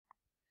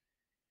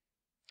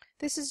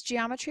This is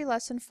Geometry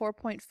Lesson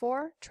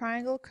 4.4,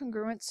 Triangle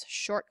Congruence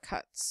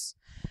Shortcuts.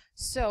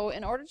 So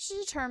in order to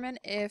determine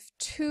if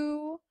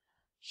two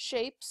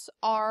shapes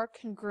are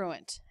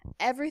congruent,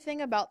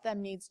 everything about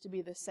them needs to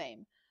be the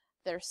same.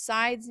 Their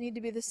sides need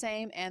to be the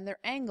same and their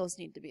angles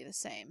need to be the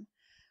same.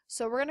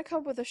 So we're going to come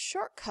up with a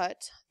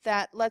shortcut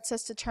that lets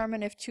us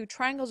determine if two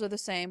triangles are the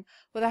same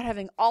without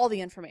having all the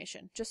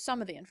information, just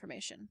some of the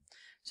information.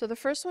 So the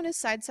first one is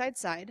side, side,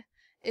 side.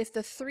 If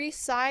the three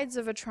sides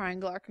of a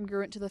triangle are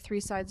congruent to the three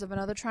sides of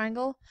another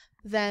triangle,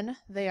 then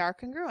they are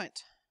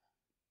congruent.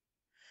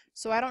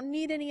 So I don't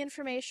need any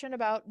information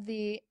about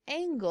the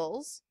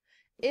angles.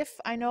 If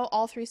I know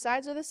all three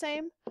sides are the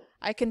same,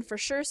 I can for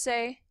sure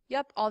say,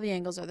 yep, all the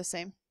angles are the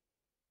same.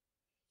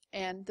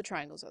 And the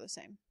triangles are the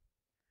same.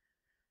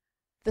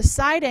 The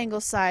side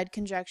angle side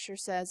conjecture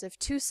says if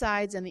two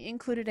sides and the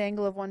included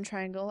angle of one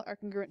triangle are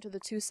congruent to the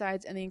two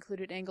sides and the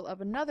included angle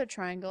of another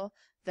triangle,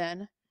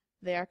 then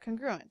they are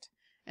congruent.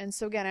 And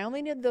so again, I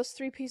only need those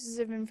three pieces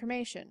of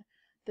information.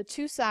 The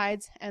two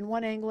sides and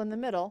one angle in the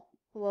middle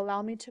will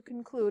allow me to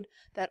conclude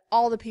that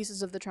all the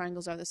pieces of the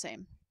triangles are the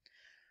same.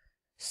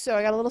 So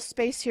I got a little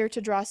space here to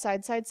draw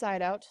side, side,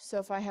 side out. So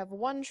if I have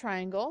one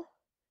triangle,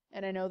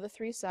 and I know the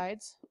three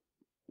sides,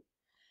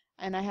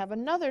 and I have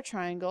another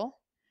triangle,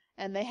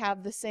 and they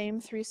have the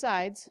same three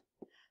sides,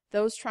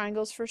 those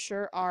triangles for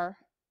sure are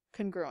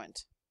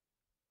congruent.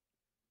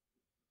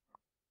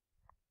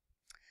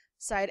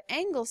 Side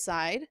angle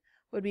side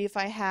would be if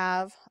I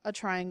have a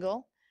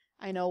triangle,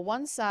 I know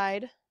one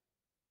side,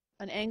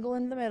 an angle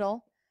in the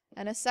middle,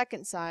 and a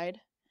second side,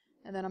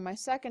 and then on my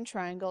second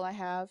triangle I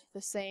have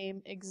the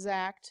same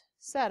exact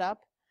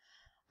setup.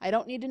 I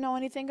don't need to know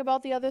anything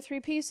about the other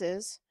three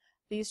pieces.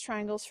 These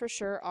triangles for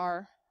sure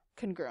are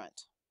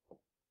congruent.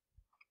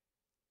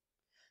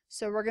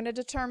 So we're going to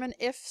determine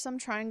if some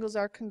triangles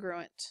are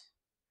congruent.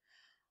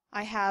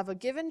 I have a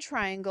given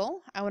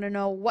triangle. I want to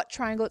know what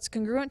triangle it's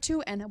congruent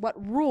to and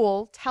what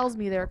rule tells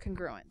me they're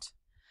congruent.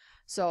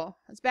 So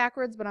it's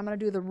backwards, but I'm going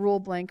to do the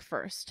rule blank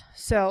first.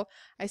 So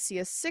I see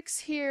a 6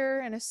 here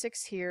and a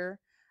 6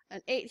 here,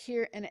 an 8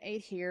 here and an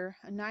 8 here,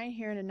 a 9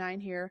 here and a 9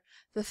 here.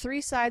 The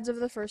three sides of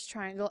the first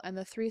triangle and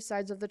the three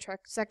sides of the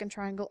second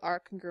triangle are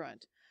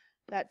congruent.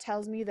 That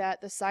tells me that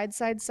the side,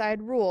 side,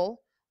 side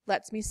rule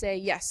lets me say,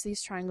 yes,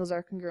 these triangles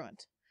are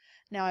congruent.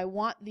 Now I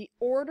want the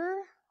order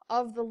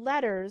of the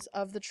letters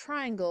of the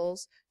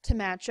triangles to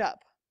match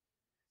up.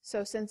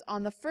 So since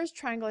on the first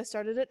triangle I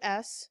started at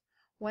S,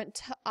 went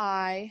to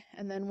I,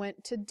 and then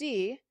went to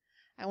D,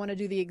 I want to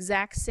do the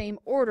exact same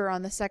order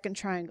on the second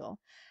triangle.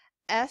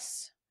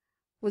 S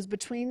was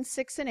between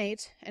 6 and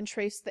 8 and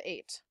trace the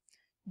 8.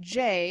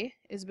 J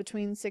is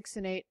between 6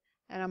 and 8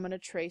 and I'm going to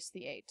trace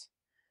the 8.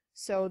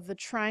 So the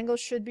triangle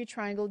should be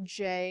triangle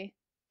JAN.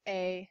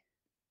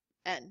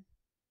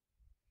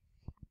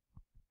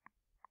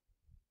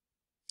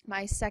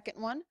 My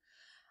second one,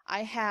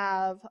 I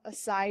have a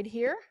side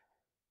here,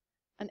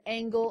 an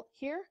angle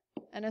here,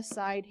 and a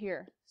side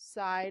here.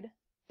 Side,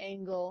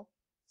 angle,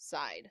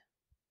 side.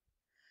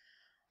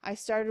 I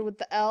started with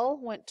the L,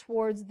 went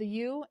towards the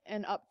U,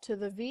 and up to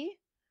the V.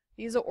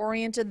 These are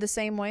oriented the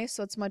same way,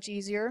 so it's much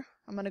easier.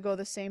 I'm going to go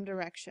the same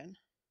direction.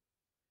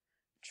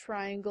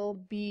 Triangle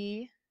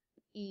BEN.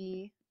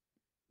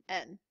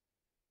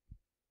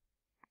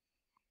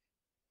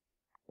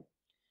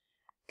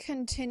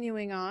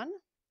 Continuing on,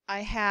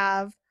 I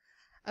have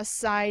a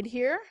side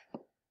here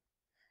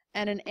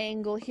and an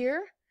angle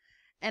here,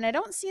 and I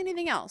don't see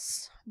anything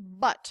else,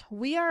 but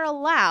we are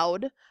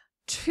allowed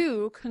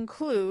to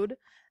conclude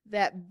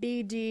that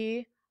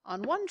BD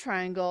on one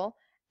triangle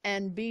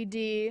and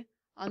BD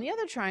on the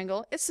other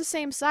triangle, it's the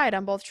same side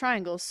on both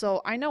triangles,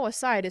 so I know a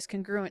side is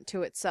congruent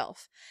to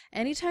itself.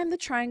 Anytime the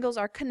triangles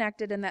are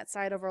connected and that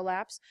side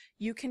overlaps,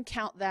 you can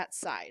count that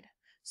side.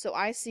 So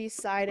I see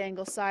side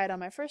angle side on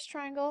my first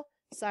triangle,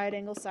 side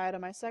angle side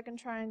on my second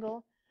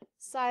triangle.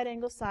 Side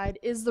angle side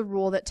is the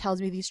rule that tells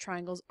me these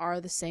triangles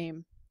are the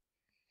same.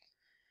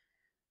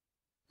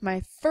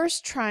 My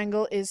first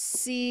triangle is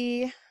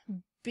CBD,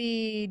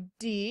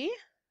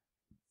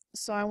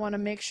 so I want to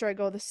make sure I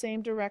go the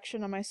same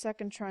direction on my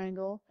second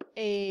triangle,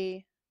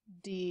 ADB.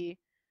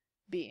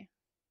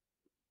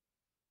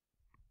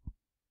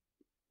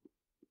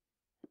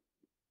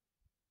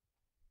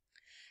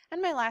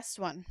 And my last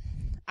one,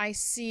 I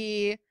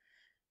see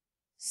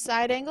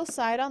side angle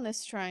side on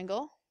this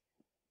triangle,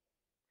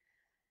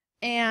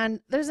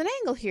 and there's an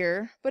angle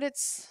here, but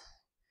it's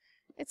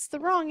the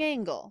wrong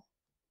angle.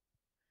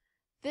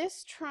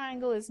 This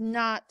triangle is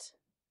not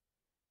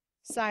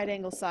side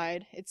angle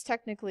side. It's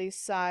technically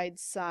side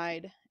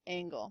side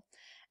angle.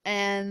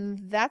 And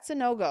that's a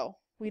no-go.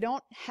 We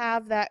don't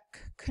have that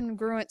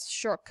congruence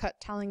shortcut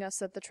telling us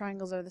that the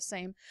triangles are the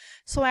same.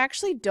 So I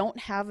actually don't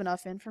have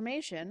enough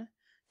information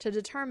to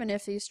determine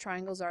if these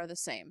triangles are the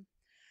same.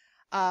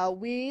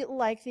 We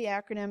like the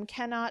acronym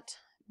cannot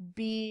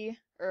be,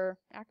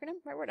 acronym?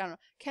 Right word? I don't know.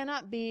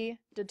 Cannot be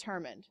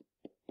determined.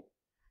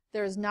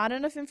 There is not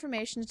enough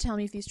information to tell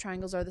me if these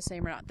triangles are the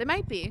same or not. They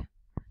might be.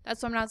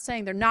 That's what I'm not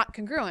saying. They're not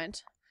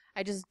congruent.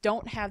 I just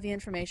don't have the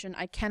information.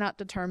 I cannot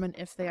determine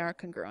if they are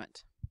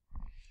congruent.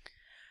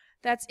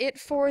 That's it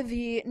for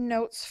the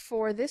notes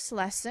for this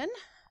lesson.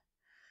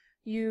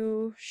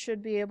 You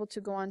should be able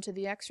to go on to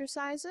the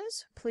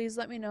exercises. Please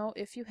let me know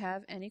if you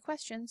have any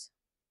questions.